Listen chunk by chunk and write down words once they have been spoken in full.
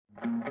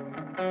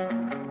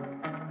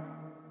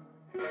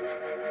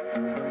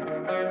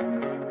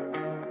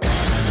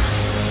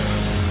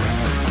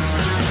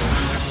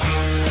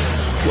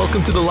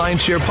Welcome to the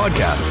Lion's Share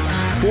podcast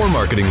for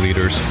marketing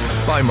leaders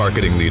by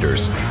marketing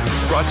leaders.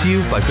 Brought to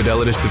you by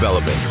Fidelitas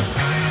Development.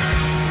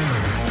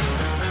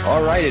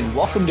 All right, and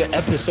welcome to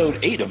episode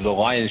 8 of the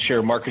Lion's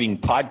Share Marketing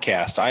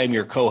Podcast. I am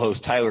your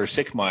co-host, Tyler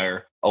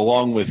Sickmeyer,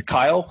 along with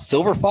Kyle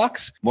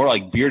Silverfox, more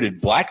like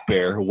bearded black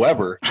bear,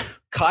 Weber.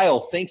 Kyle,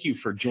 thank you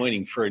for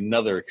joining for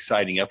another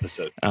exciting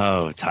episode.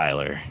 Oh,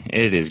 Tyler,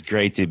 it is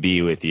great to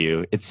be with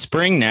you. It's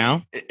spring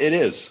now. It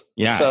is.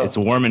 Yeah, it's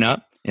warming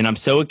up, and I'm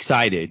so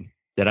excited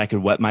that I could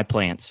wet my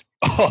plants.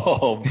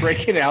 Oh,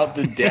 breaking out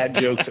the dad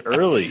jokes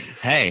early.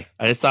 Hey,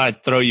 I just thought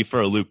I'd throw you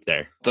for a loop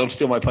there. Don't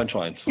steal my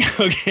punchlines.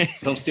 Okay.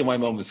 Don't steal my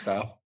moments,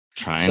 Kyle.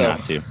 Trying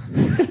not to.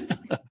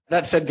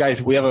 That said,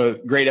 guys, we have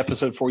a great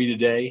episode for you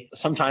today.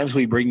 Sometimes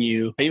we bring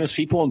you famous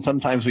people and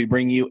sometimes we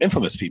bring you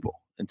infamous people.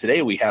 And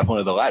today we have one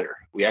of the latter.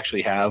 We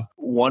actually have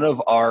one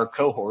of our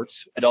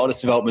cohorts,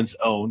 Fidelitas Development's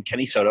own,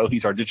 Kenny Soto.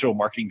 He's our digital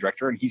marketing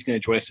director, and he's going to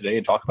join us today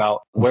and talk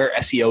about where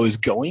SEO is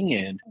going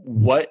and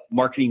what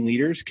marketing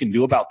leaders can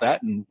do about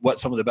that and what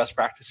some of the best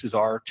practices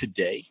are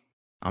today.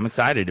 I'm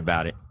excited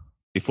about it.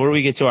 Before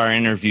we get to our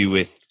interview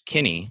with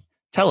Kenny,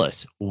 tell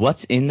us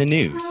what's in the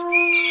news.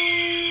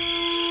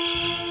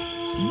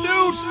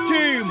 News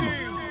team,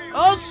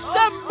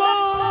 assemble!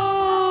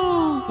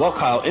 Well,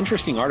 Kyle,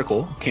 interesting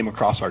article came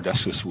across our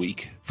desk this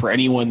week. For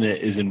anyone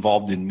that is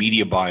involved in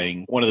media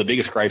buying, one of the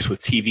biggest gripes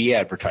with TV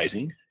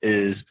advertising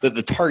is that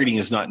the targeting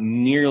is not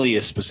nearly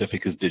as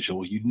specific as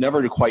digital. You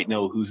never quite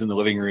know who's in the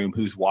living room,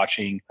 who's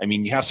watching. I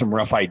mean, you have some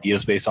rough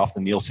ideas based off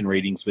the Nielsen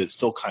ratings, but it's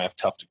still kind of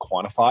tough to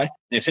quantify. And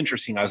it's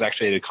interesting. I was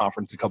actually at a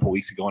conference a couple of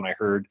weeks ago and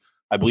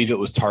I believe it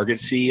was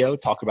Target's CEO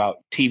talk about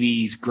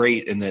TV's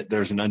great and that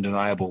there's an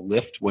undeniable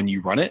lift when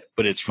you run it,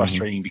 but it's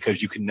frustrating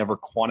because you can never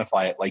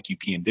quantify it like you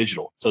can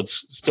digital. So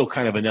it's still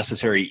kind of a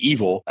necessary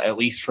evil, at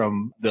least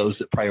from those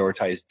that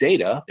prioritize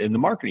data in the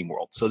marketing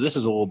world. So this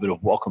is a little bit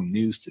of welcome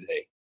news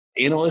today.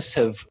 Analysts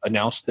have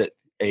announced that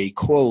a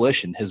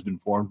coalition has been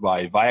formed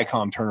by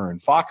Viacom, Turner,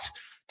 and Fox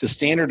to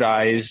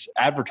standardize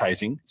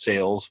advertising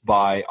sales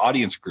by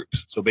audience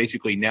groups. So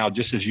basically now,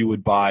 just as you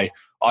would buy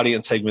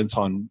audience segments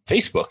on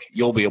Facebook,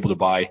 you'll be able to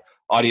buy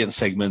audience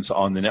segments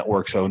on the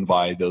networks owned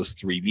by those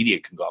three media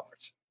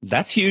conglomerates.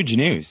 That's huge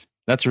news.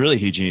 That's really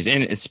huge news.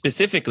 And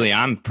specifically,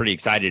 I'm pretty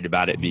excited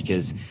about it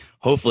because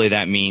hopefully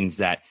that means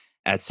that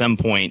at some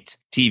point,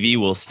 TV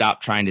will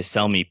stop trying to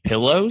sell me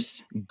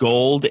pillows,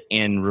 gold,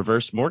 and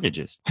reverse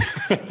mortgages.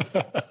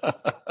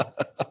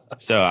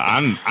 So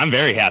I'm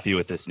very happy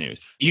with this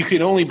news. You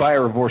can only buy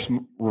a reverse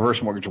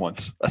mortgage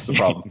once. That's the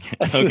problem.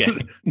 Okay.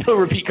 No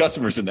repeat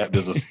customers in that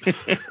business.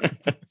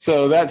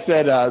 So that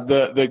said,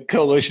 the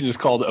coalition is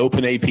called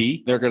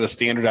OpenAP. They're going to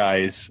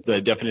standardize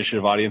the definition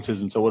of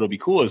audiences. And so what'll be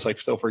cool is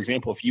so for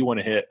example, if you want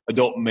to hit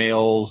adult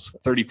males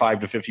 35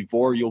 to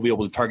 54, you'll be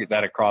able to target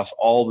that across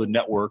all the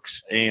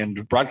networks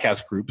and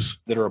broadcast groups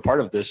that are a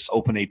part of this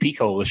OpenAP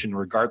coalition,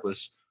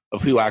 regardless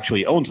of who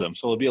actually owns them.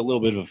 So there'll be a little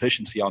bit of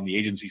efficiency on the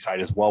agency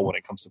side as well when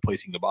it comes to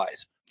placing the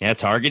buys. Yeah,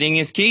 targeting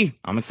is key.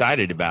 I'm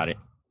excited about it.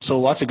 So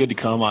lots of good to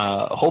come.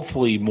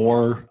 Hopefully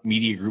more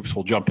media groups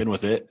will jump in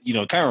with it. You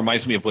know, it kind of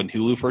reminds me of when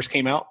Hulu first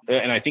came out.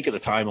 And I think at the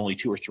time, only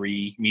 2 or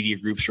 3 media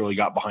groups really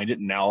got behind it.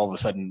 And now all of a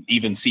sudden,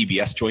 even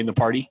CBS joined the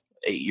party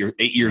 8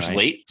 years right.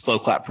 late. Slow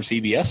clap for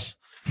CBS,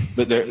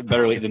 but they're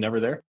better late than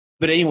never there.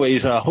 But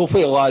anyways,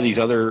 hopefully a lot of these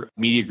other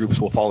media groups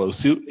will follow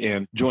suit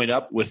and join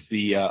up with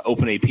the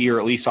OpenAP, or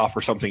at least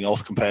offer something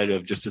else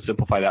competitive just to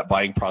simplify that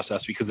buying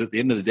process. Because at the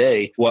end of the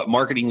day, what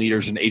marketing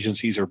leaders and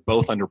agencies are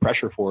both under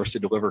pressure for is to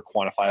deliver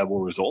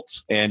quantifiable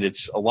results. And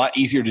it's a lot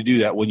easier to do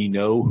that when you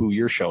know who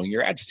you're showing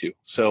your ads to.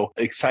 So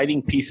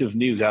exciting piece of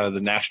news out of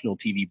the national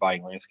TV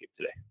buying landscape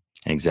today.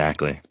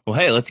 Exactly. Well,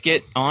 hey, let's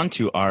get on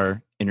to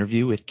our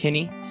interview with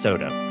Kenny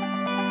Soto.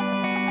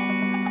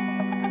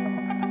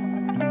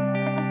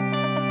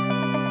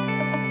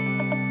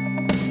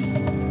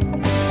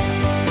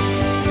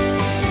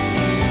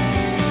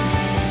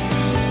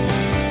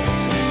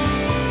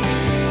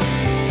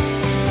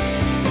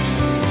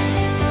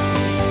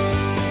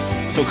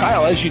 So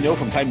Kyle, as you know,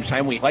 from time to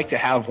time, we like to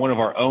have one of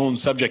our own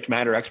subject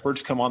matter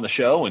experts come on the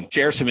show and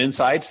share some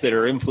insights that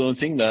are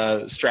influencing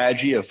the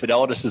strategy of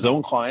Fidelitas'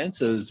 own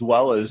clients, as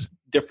well as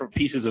different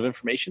pieces of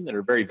information that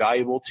are very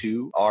valuable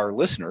to our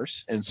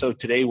listeners. And so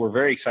today we're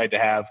very excited to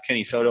have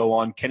Kenny Soto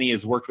on. Kenny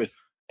has worked with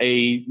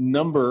a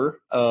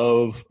number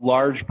of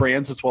large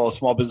brands as well as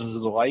small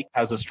businesses alike,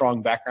 has a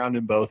strong background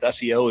in both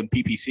SEO and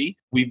PPC.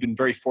 We've been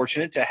very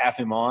fortunate to have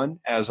him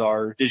on as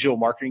our digital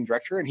marketing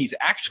director, and he's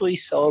actually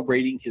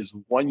celebrating his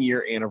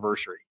 1-year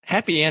anniversary.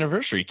 Happy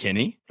anniversary,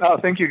 Kenny. Oh,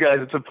 thank you, guys.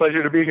 It's a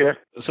pleasure to be here.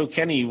 So,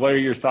 Kenny, what are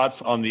your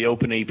thoughts on the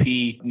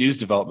OpenAP news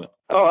development?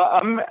 Oh,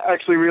 I'm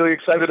actually really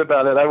excited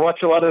about it. I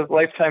watch a lot of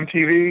Lifetime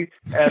TV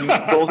and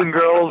Golden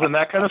Girls and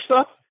that kind of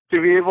stuff. To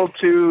be able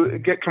to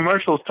get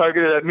commercials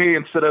targeted at me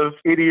instead of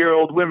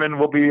 80-year-old women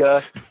will be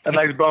a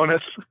nice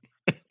bonus.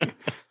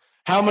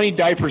 How many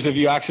diapers have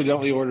you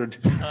accidentally ordered?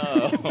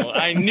 Oh,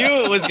 I knew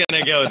it was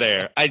going to go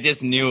there. I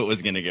just knew it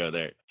was going to go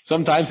there.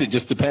 Sometimes it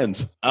just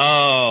depends.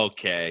 Oh,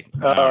 okay.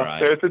 All right.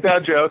 There's the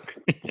dad joke.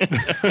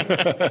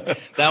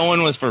 That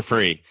one was for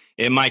free.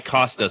 It might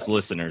cost us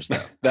listeners,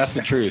 though. That's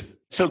the truth.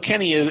 So,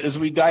 Kenny, as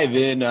we dive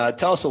in,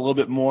 tell us a little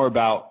bit more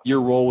about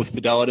your role with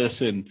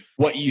Fidelitas and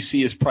what you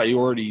see as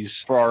priorities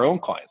for our own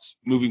clients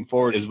moving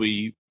forward as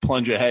we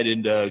plunge ahead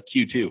into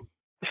Q2.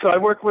 So I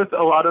work with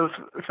a lot of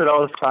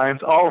Fidelitas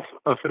clients, all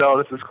of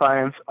Fidelitas'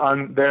 clients,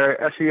 on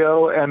their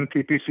SEO and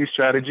PPC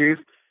strategies.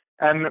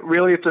 And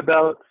really, it's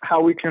about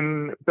how we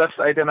can best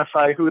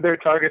identify who their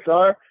targets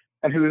are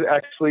and who's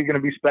actually going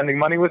to be spending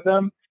money with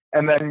them,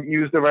 and then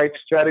use the right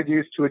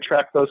strategies to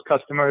attract those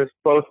customers,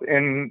 both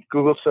in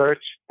Google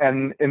search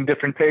and in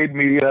different paid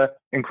media,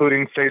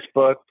 including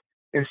Facebook,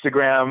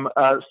 Instagram,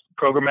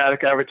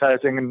 programmatic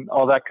advertising, and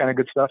all that kind of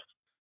good stuff.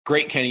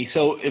 Great, Kenny.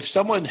 So if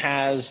someone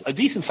has a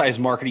decent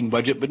sized marketing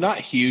budget, but not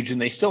huge, and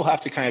they still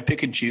have to kind of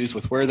pick and choose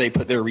with where they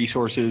put their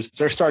resources,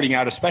 they're starting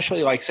out,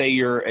 especially like say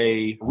you're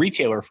a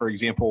retailer, for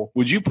example,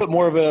 would you put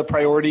more of a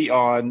priority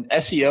on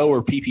SEO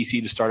or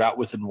PPC to start out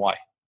with, and why?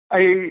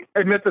 I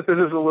admit that this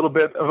is a little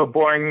bit of a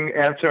boring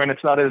answer, and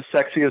it's not as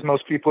sexy as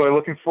most people are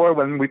looking for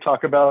when we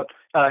talk about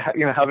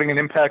having an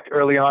impact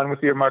early on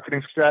with your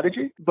marketing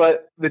strategy.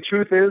 But the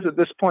truth is, at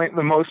this point,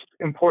 the most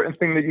important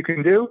thing that you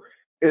can do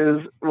is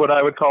what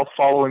I would call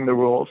following the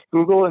rules.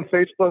 Google and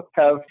Facebook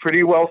have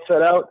pretty well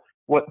set out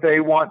what they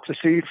want to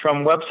see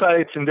from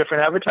websites and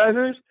different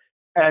advertisers,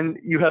 and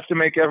you have to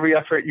make every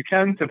effort you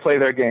can to play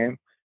their game.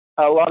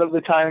 A lot of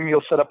the time,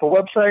 you'll set up a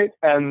website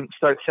and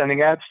start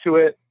sending ads to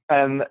it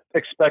and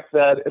expect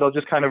that it'll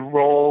just kind of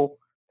roll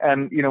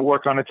and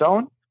work on its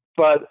own.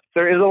 But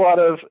there is a lot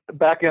of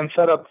back-end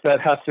setup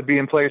that has to be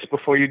in place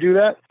before you do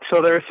that.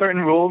 So there are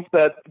certain rules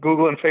that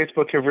Google and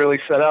Facebook have really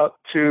set out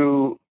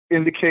to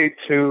indicate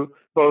to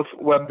both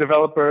web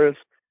developers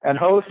and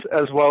hosts,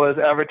 as well as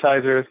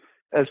advertisers,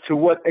 as to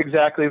what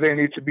exactly they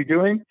need to be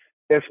doing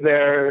if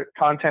their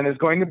content is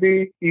going to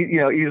be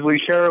easily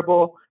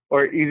shareable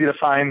or easy to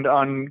find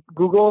on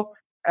Google,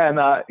 and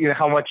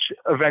how much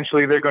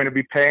eventually they're going to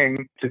be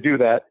paying to do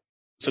that.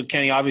 So,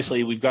 Kenny,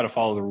 obviously we've got to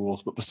follow the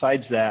rules, but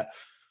besides that,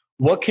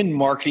 what can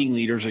marketing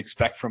leaders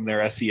expect from their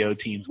SEO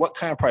teams? What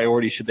kind of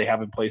priorities should they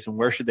have in place, and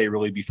where should they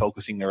really be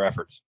focusing their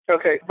efforts?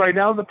 Okay, right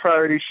now the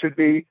priority should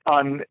be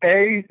on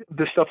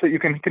the stuff that you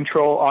can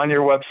control on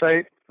your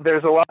website.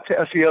 There's a lot to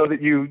SEO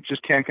that you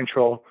just can't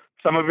control.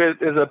 Some of it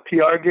is a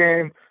PR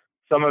game.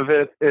 Some of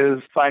it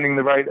is finding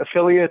the right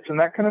affiliates and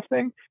that kind of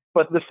thing.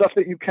 But the stuff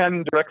that you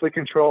can directly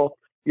control,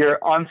 your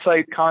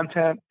on-site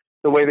content,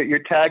 the way that you're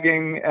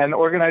tagging and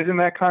organizing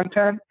that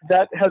content,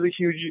 that has a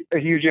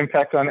huge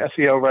impact on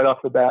SEO right off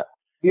the bat.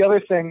 The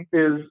other thing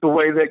is the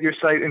way that your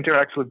site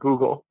interacts with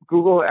Google.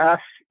 Google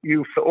asks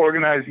you to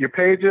organize your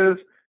pages.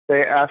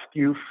 They ask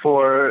you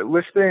for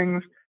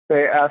listings.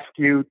 They ask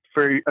you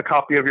for a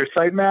copy of your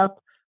sitemap.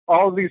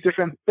 All of these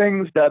different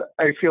things that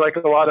I feel like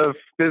a lot of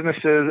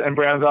businesses and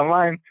brands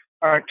online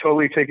aren't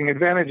totally taking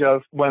advantage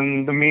of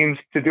when the means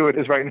to do it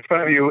is right in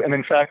front of you. And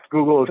in fact,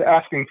 Google is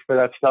asking for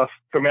that stuff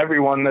from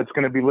everyone that's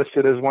going to be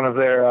listed as one of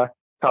their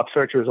top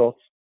search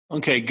results.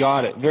 Okay,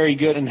 got it. Very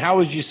good. And how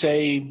would you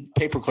say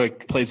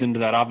pay-per-click plays into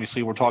that?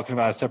 Obviously, we're talking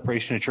about a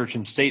separation of church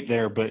and state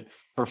there, but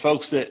for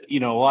folks that, a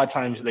lot of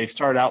times they've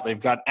started out, they've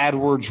got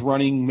AdWords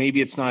running, maybe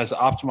it's not as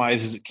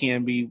optimized as it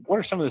can be. What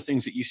are some of the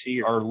things that you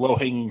see are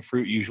low-hanging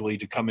fruit usually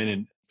to come in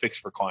and fix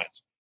for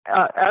clients?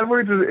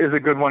 AdWords is a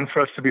good one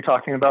for us to be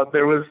talking about.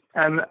 There was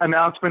an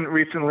announcement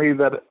recently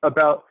that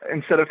about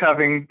instead of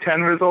having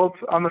 10 results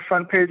on the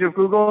front page of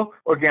Google,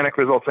 organic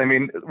results,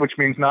 which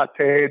means not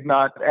paid,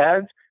 not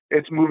ads,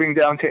 it's moving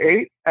down to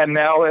 8. And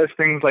now as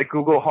things like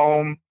Google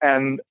Home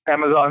and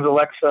Amazon's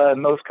Alexa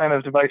and those kind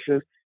of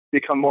devices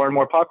become more and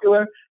more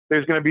popular,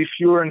 there's going to be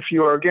fewer and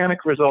fewer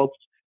organic results.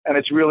 And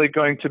it's really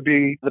going to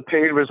be the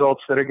paid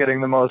results that are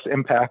getting the most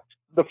impact.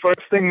 The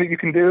first thing that you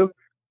can do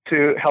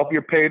to help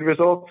your paid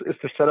results is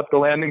to set up the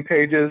landing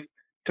pages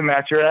to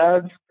match your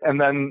ads, and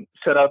then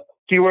set up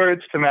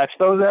keywords to match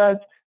those ads,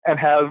 and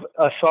have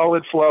a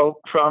solid flow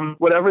from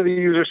whatever the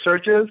user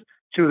searches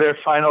to their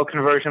final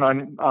conversion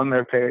on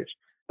their page.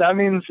 That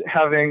means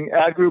having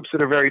ad groups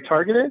that are very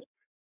targeted,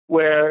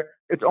 where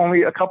it's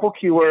only a couple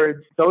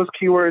keywords. Those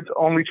keywords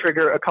only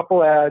trigger a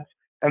couple ads,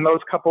 and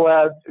those couple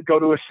ads go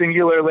to a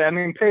singular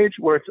landing page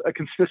where it's a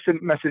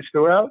consistent message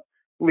throughout,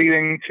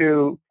 leading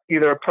to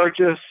either a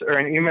purchase or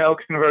an email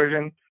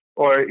conversion,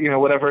 or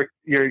whatever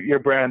your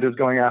brand is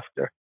going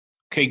after.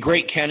 Okay,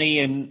 great, Kenny.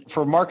 And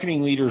for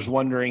marketing leaders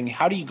wondering,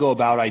 how do you go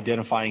about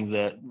identifying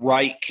the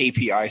right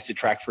KPIs to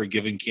track for a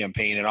given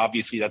campaign? And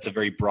obviously that's a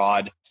very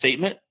broad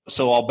statement.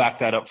 So I'll back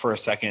that up for a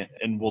second,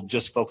 and we'll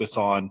just focus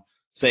on,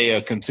 say,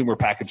 a consumer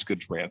packaged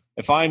goods brand.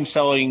 If I'm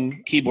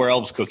selling Keebler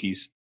Elves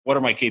cookies, what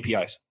are my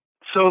KPIs?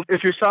 So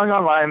if you're selling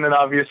online, then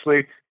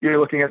obviously you're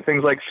looking at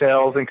things like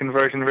sales and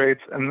conversion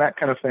rates and that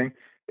kind of thing.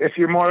 If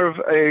you're more of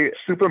a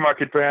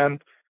supermarket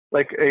brand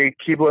like a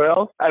Keebler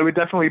Elf, I would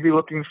definitely be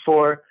looking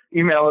for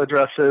email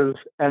addresses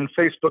and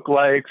Facebook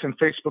likes and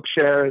Facebook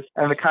shares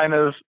and the kind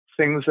of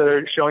things that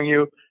are showing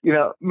you,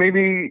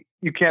 maybe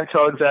you can't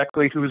tell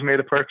exactly who's made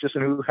a purchase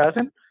and who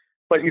hasn't,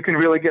 but you can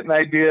really get an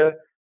idea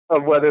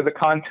of whether the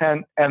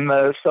content and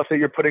the stuff that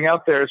you're putting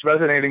out there is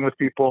resonating with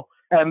people.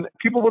 And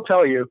people will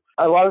tell you.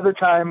 A lot of the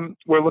time,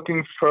 we're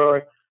looking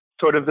for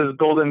sort of this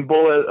golden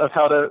bullet of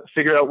how to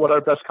figure out what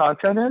our best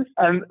content is.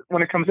 And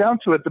when it comes down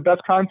to it, the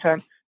best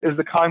content is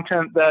the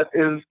content that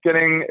is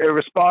getting a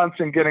response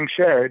and getting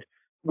shared.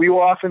 We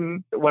will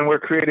often, when we're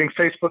creating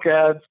Facebook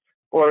ads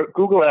or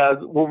Google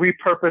ads, will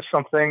repurpose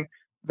something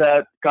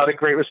that got a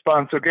great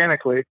response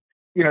organically.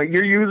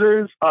 Your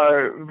users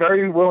are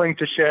very willing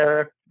to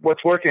share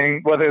what's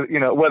working,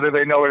 whether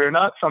they know it or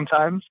not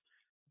sometimes,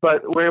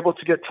 but we're able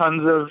to get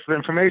tons of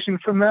information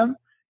from them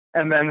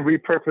and then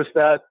repurpose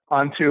that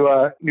onto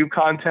new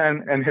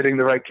content and hitting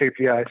the right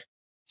KPIs.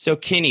 So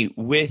Kenny,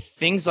 with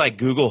things like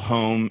Google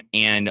Home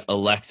and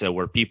Alexa,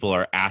 where people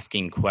are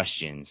asking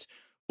questions,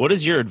 what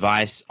is your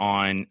advice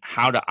on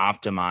how to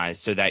optimize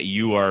so that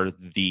you are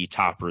the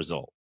top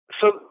result?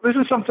 So this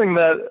is something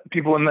that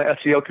people in the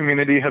SEO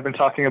community have been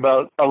talking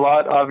about a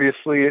lot.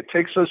 Obviously, it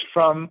takes us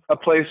from a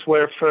place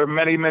where for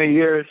many, many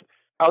years,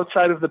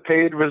 outside of the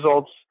paid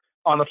results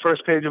on the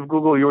first page of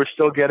Google, you were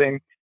still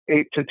getting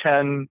 8 to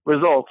 10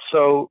 results.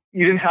 So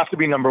you didn't have to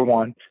be number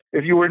one.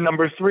 If you were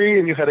number 3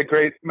 and you had a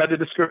great meta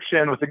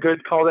description with a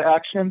good call to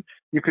action,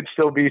 you could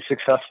still be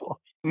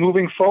successful.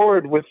 Moving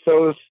forward with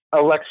those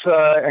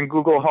Alexa and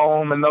Google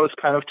Home and those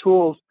kind of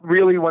tools,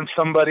 really when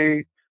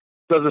somebody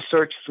does a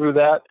search through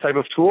that type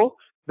of tool,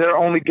 they're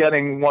only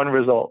getting one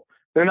result.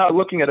 They're not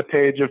looking at a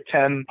page of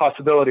 10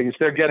 possibilities.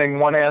 They're getting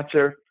one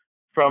answer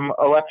from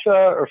Alexa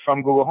or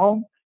from Google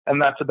Home,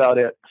 and that's about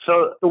it.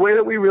 So the way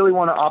that we really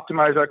want to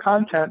optimize our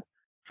content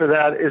for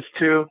that is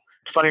to,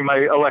 it's funny,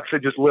 my Alexa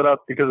just lit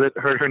up because it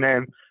heard her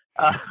name.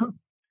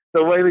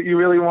 The way that you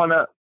really want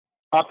to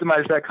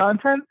optimize that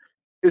content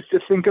is to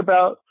think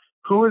about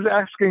who is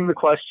asking the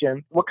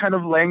question, what kind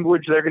of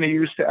language they're going to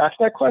use to ask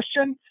that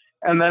question,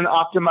 and then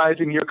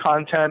optimizing your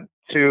content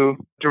to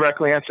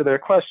directly answer their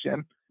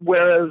question.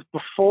 Whereas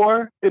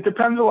before, it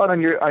depends a lot on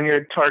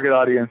your target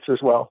audience as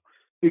well,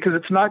 because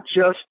it's not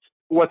just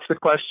what's the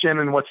question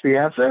and what's the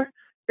answer.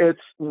 It's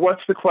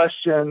what's the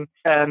question,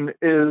 and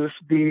is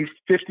the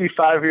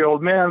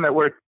 55-year-old man that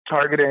we're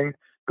targeting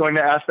going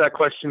to ask that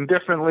question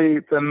differently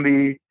than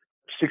the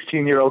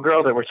 16-year-old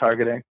girl that we're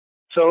targeting?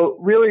 So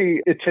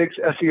really, it takes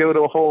SEO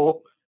to a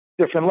whole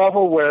different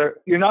level where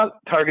you're not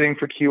targeting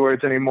for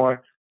keywords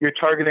anymore. You're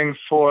targeting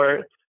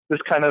for this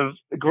kind of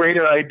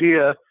greater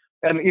idea.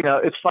 And,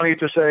 it's funny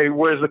to say,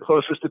 where's the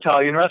closest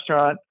Italian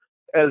restaurant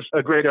as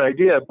a greater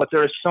idea? But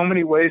there are so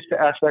many ways to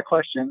ask that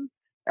question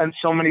and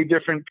so many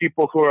different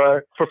people who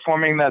are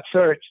performing that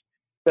search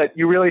that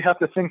you really have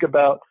to think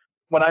about,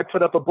 when I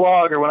put up a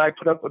blog or when I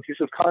put up a piece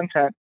of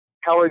content,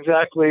 how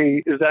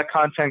exactly is that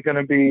content going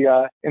to be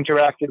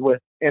interacted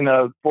with in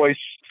a voice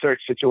search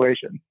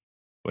situation?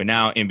 Well,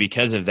 now, and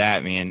because of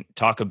that, man,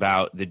 talk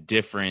about the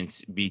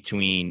difference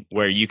between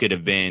where you could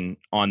have been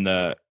on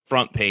the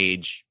front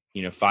page,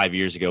 5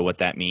 years ago, what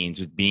that means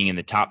with being in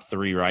the top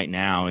 3 right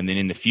now. And then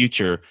in the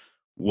future,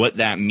 what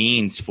that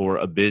means for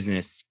a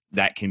business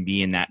that can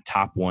be in that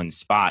top 1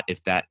 spot.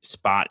 If that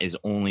spot is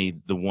only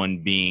the one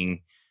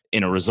being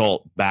in a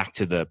result back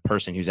to the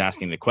person who's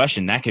asking the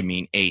question, that could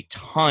mean a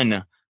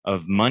ton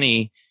of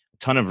money, a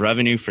ton of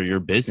revenue for your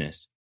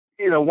business.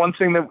 One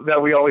thing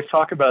that we always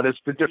talk about is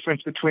the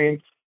difference between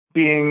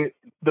being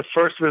the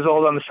first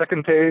result on the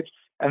second page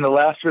and the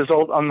last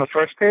result on the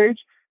first page,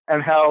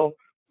 and how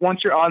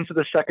once you're onto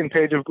the second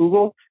page of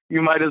Google,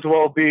 you might as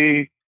well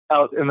be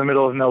out in the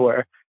middle of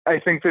nowhere. I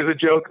think there's a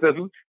joke that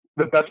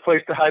the best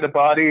place to hide a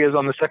body is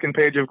on the second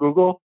page of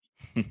Google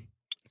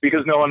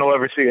because no one will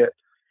ever see it.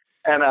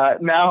 And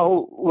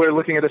now we're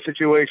looking at a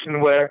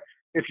situation where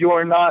if you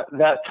are not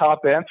that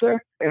top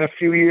answer, in a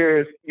few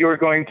years, you're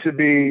going to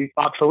be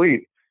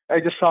obsolete. I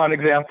just saw an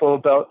example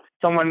about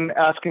someone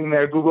asking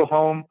their Google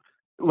Home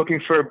looking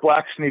for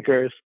black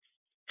sneakers.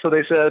 So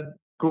they said,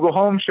 Google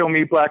Home, show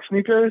me black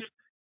sneakers.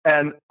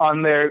 And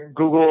on their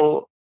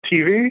Google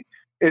TV,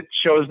 it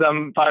shows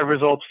them 5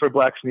 results for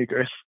black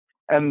sneakers.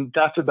 And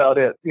that's about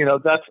it.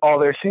 That's all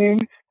they're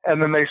seeing.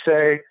 And then they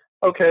say,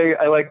 okay,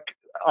 I like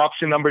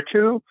option number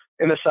 2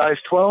 in a size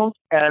 12.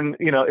 And,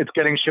 it's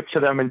getting shipped to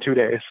them in 2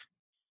 days.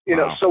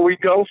 Wow. So we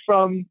go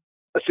from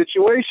a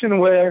situation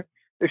where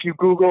if you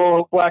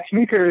Google black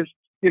sneakers,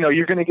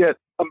 you're going to get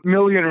 1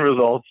 million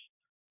results.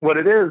 What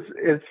it is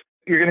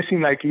you're going to see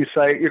Nike's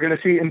site, you're going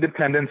to see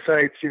independent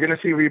sites, you're going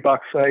to see Reebok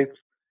sites.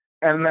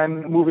 And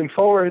then moving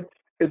forward,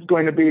 it's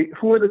going to be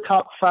who are the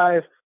top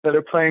 5 that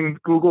are playing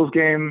Google's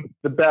game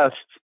the best,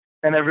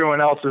 and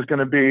everyone else is going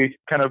to be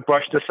kind of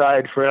brushed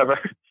aside forever.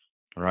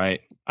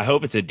 Right. I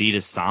hope it's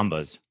Adidas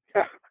Sambas.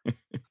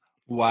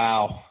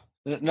 Wow.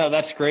 No,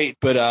 that's great.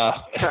 But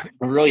I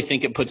really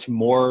think it puts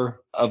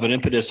more of an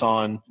impetus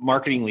on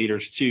marketing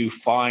leaders to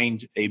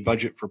find a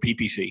budget for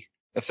PPC.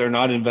 If they're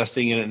not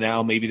investing in it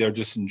now, maybe they're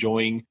just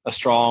enjoying a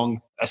strong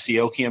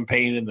SEO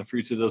campaign and the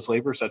fruits of those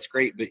labors. That's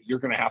great. But you're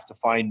going to have to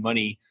find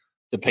money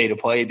to pay to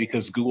play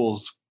because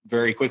Google's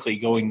very quickly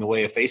going the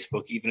way of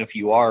Facebook, even if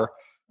you are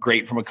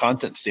great from a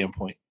content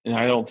standpoint. And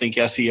I don't think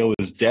SEO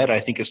is dead. I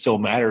think it still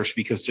matters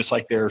because just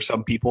like there are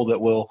some people that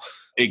will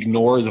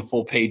ignore the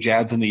full page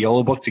ads in the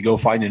yellow book to go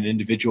find an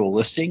individual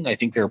listing, I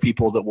think there are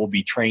people that will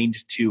be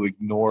trained to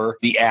ignore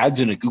the ads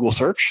in a Google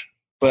search.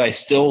 But I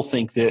still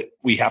think that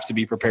we have to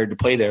be prepared to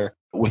play there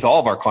with all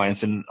of our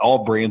clients, and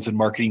all brands and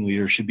marketing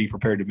leaders should be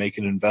prepared to make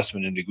an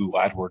investment into Google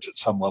AdWords at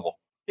some level.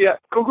 Yeah,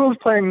 Google's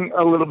playing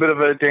a little bit of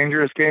a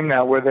dangerous game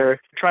now where they're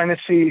trying to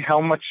see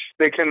how much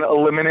they can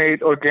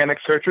eliminate organic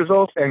search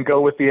results and go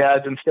with the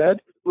ads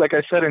instead. Like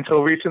I said,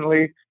 until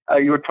recently,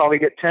 you would probably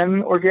get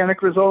 10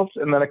 organic results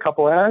and then a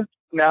couple ads.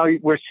 Now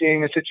we're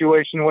seeing a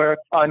situation where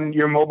on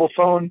your mobile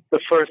phone,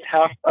 the first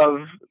half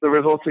of the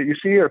results that you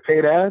see are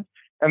paid ads,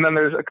 and then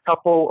there's a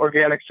couple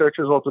organic search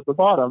results at the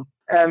bottom.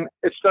 And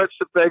it starts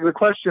to beg the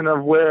question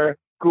of where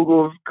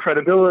Google's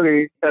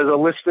credibility as a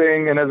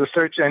listing and as a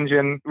search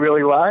engine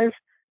really lies.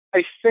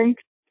 I think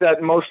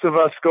that most of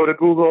us go to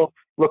Google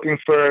looking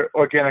for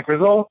organic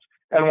results,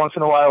 and once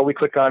in a while we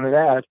click on an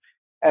ad.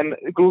 And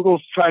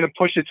Google's trying to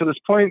push it to this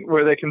point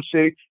where they can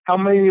see how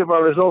many of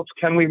our results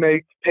can we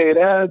make paid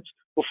ads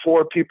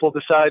before people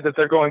decide that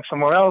they're going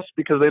somewhere else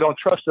because they don't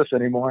trust us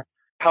anymore.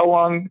 How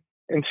long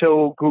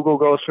until Google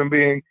goes from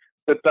being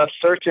the best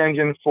search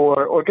engine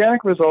for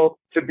organic results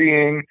to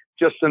being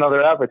just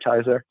another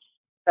advertiser?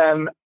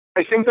 And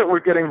I think that we're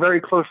getting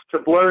very close to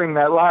blurring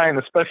that line,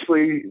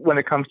 especially when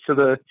it comes to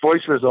the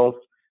voice results,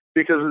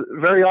 because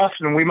very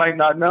often we might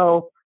not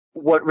know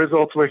what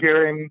results we're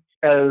hearing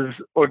as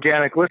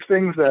organic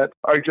listings that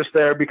are just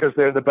there because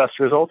they're the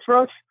best results for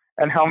us,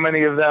 and how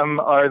many of them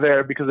are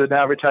there because an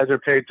advertiser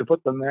paid to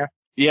put them there.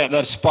 Yeah,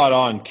 that's spot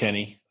on,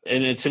 Kenny.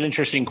 And it's an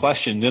interesting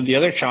question. Then the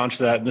other challenge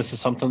to that, and this is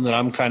something that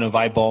I'm kind of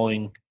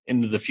eyeballing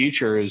into the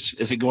future, is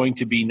it going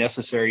to be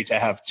necessary to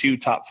have 2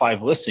 top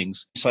 5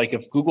 listings? It's like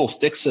if Google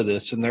sticks to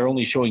this and they're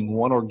only showing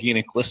 1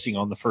 organic listing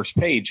on the first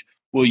page,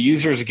 will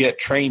users get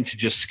trained to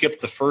just skip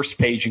the first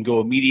page and go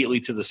immediately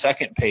to the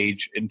second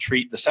page and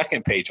treat the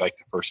second page like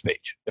the first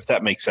page, if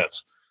that makes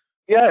sense?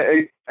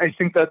 Yeah, I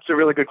think that's a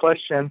really good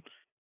question.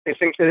 I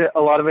think that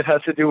a lot of it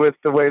has to do with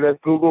the way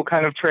that Google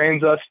kind of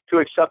trains us to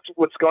accept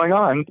what's going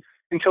on.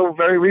 Until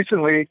very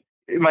recently,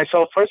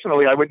 myself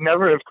personally, I would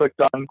never have clicked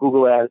on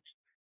Google Ads.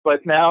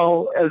 But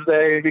now, as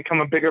they become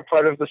a bigger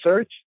part of the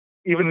search,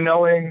 even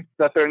knowing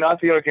that they're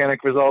not the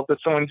organic result, that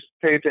someone's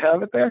paid to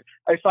have it there,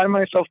 I find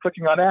myself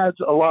clicking on ads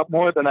a lot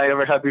more than I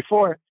ever had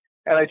before.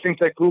 And I think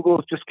that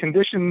Google's just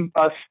conditioned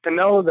us to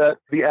know that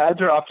the ads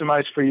are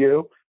optimized for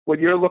you. What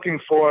you're looking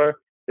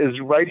for is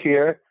right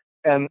here.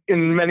 And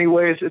in many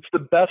ways, it's the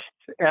best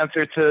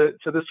answer to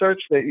the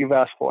search that you've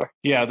asked for.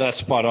 Yeah, that's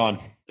spot on.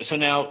 So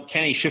now,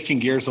 Kenny, shifting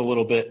gears a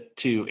little bit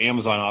to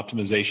Amazon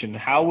optimization,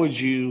 how would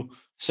you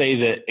say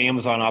that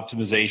Amazon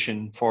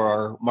optimization for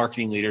our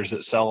marketing leaders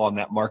that sell on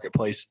that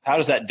marketplace, how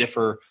does that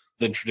differ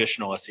than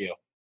traditional SEO?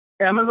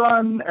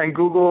 Amazon and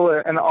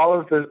Google and all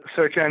of the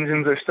search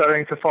engines are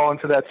starting to fall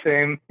into that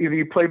same, either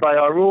you play by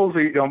our rules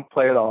or you don't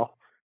play at all.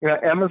 You know,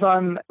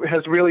 Amazon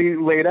has really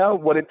laid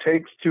out what it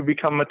takes to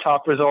become a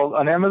top result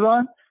on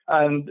Amazon,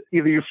 and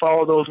either you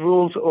follow those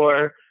rules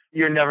or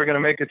you're never going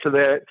to make it to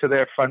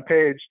their front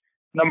page.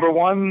 Number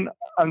one,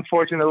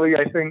 unfortunately,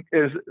 I think,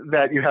 is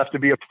that you have to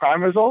be a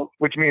prime result,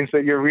 which means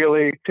that you're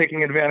really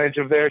taking advantage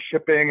of their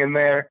shipping and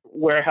their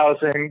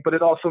warehousing, but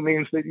it also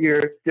means that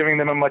you're giving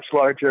them a much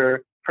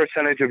larger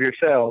percentage of your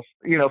sales.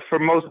 You know, for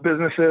most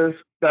businesses,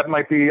 that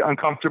might be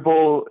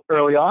uncomfortable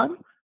early on,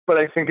 but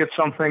I think it's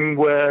something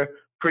where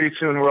pretty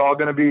soon we're all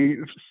going to be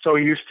so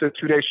used to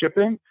 2-day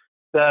shipping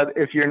that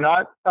if you're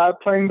not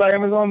playing by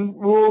Amazon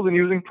rules and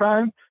using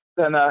Prime,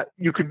 then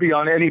you could be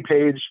on any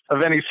page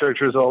of any search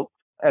result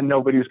and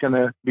nobody's going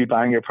to be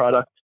buying your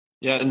product.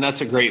 Yeah, and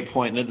that's a great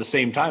point. And at the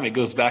same time, it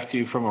goes back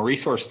to, from a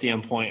resource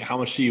standpoint, how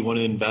much do you want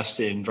to invest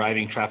in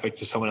driving traffic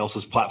to someone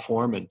else's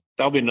platform? And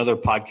that'll be another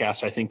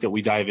podcast, I think, that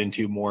we dive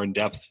into more in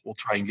depth. We'll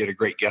try and get a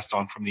great guest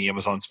on from the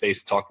Amazon space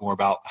to talk more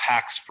about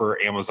hacks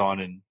for Amazon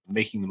and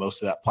making the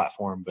most of that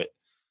platform. But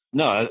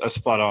no, that's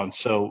spot on.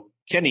 So,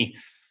 Kenny,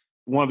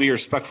 I want to be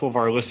respectful of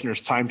our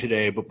listeners' time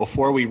today, but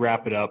before we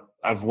wrap it up,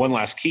 I have one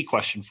last key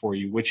question for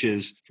you, which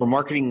is for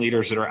marketing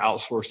leaders that are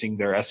outsourcing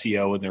their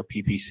SEO and their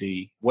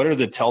PPC, what are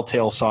the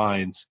telltale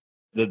signs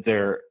that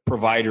their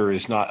provider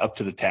is not up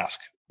to the task?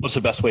 What's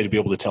the best way to be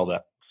able to tell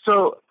that?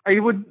 So I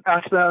would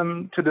ask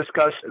them to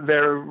discuss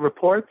their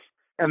reports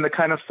and the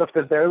kind of stuff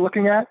that they're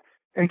looking at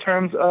in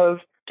terms of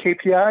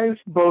KPIs,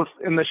 both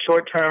in the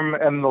short term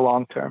and the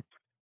long term.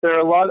 There are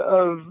a lot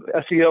of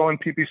SEO and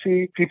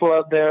PPC people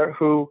out there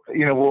who,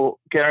 will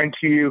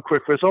guarantee you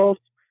quick results.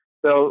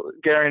 They'll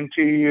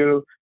guarantee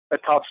you a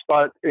top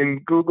spot in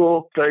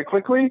Google very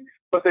quickly,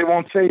 but they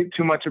won't say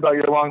too much about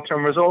your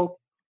long-term results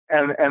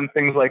and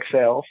things like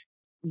sales.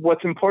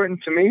 What's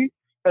important to me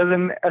as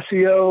an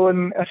SEO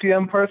and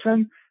SEM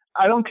person,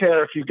 I don't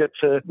care if you get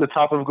to the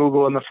top of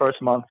Google in the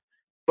first month,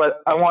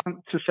 but I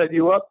want to set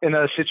you up in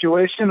a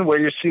situation where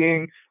you're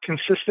seeing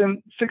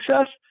consistent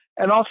success,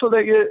 and also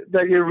that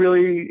you're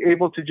really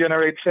able to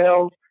generate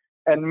sales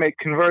and make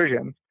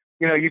conversions.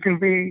 You can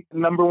be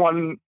number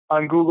one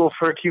on Google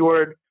for a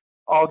keyword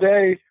all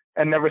day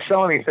and never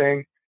sell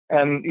anything.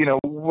 And,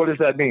 what does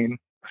that mean?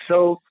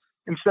 So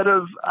instead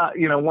of,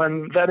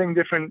 when vetting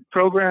different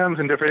programs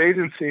and different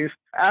agencies,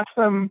 ask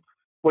them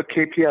what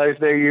KPIs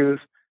they use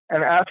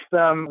and ask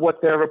them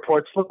what their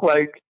reports look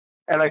like.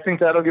 And I think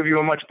that'll give you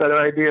a much better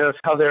idea of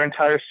how their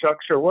entire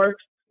structure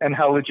works and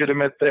how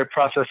legitimate their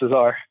processes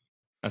are.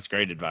 That's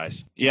great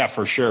advice. Yeah,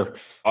 for sure.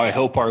 I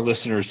hope our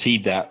listeners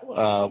heed that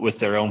with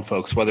their own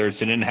folks, whether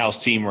it's an in-house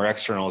team or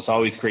external. It's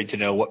always great to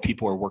know what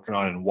people are working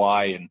on and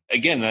why. And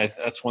again,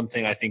 that's one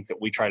thing I think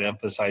that we try to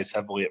emphasize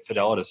heavily at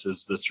Fidelitas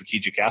is the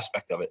strategic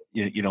aspect of it,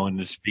 and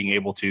just being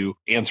able to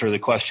answer the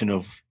question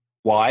of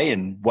why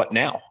and what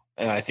now.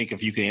 And I think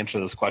if you can answer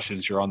those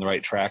questions, you're on the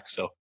right track.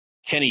 So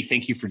Kenny,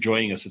 thank you for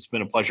joining us. It's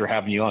been a pleasure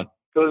having you on.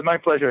 It was my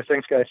pleasure.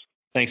 Thanks, guys.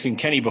 Thanks. And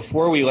Kenny,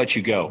 before we let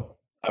you go,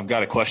 I've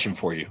got a question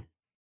for you.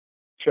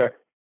 Sure.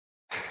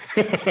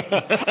 He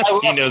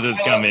knows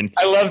it's coming.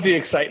 I love the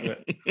excitement.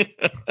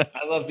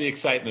 I love the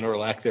excitement or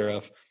lack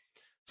thereof.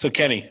 So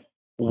Kenny,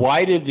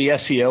 why did the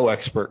SEO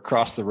expert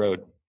cross the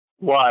road?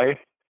 Why?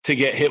 To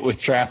get hit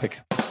with traffic.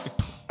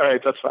 All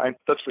right, that's fine.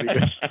 That's pretty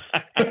good.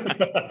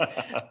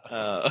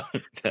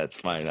 That's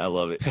fine. I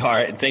love it. All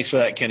right. And thanks for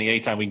that, Kenny.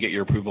 Anytime we can get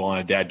your approval on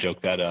a dad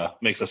joke, that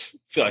makes us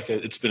feel like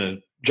it's been a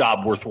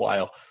job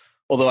worthwhile.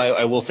 Although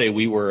I will say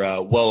we were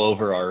well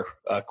over our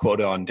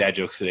quota on dad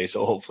jokes today.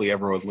 So hopefully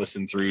everyone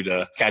listened through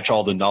to catch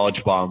all the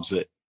knowledge bombs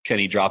that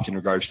Kenny dropped in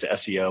regards to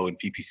SEO and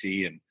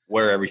PPC and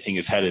where everything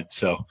is headed.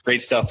 So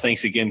great stuff.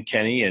 Thanks again,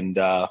 Kenny. And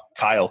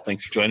Kyle,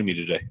 thanks for joining me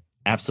today.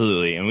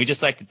 Absolutely. And we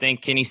just like to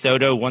thank Kenny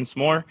Soto once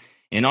more.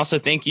 And also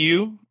thank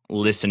you,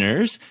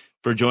 listeners,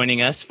 for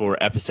joining us for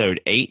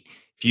episode 8.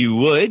 If you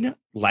would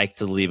like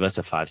to leave us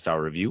a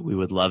 5-star review, we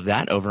would love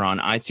that over on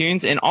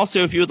iTunes. And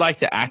also, if you would like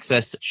to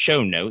access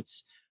show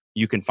notes,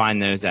 you can find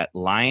those at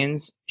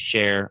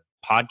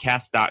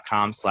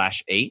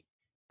lionsharepodcast.com/8.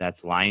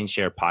 That's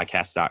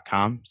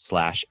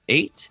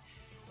lionsharepodcast.com/8.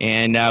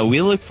 And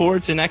we look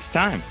forward to next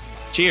time.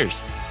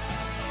 Cheers.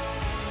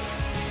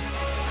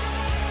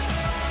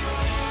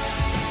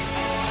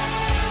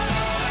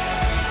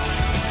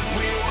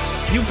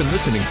 You've been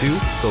listening to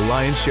the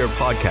Lion's Share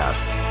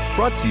Podcast,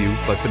 brought to you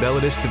by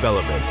Fidelitas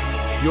Development,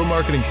 your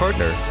marketing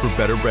partner for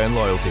better brand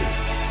loyalty.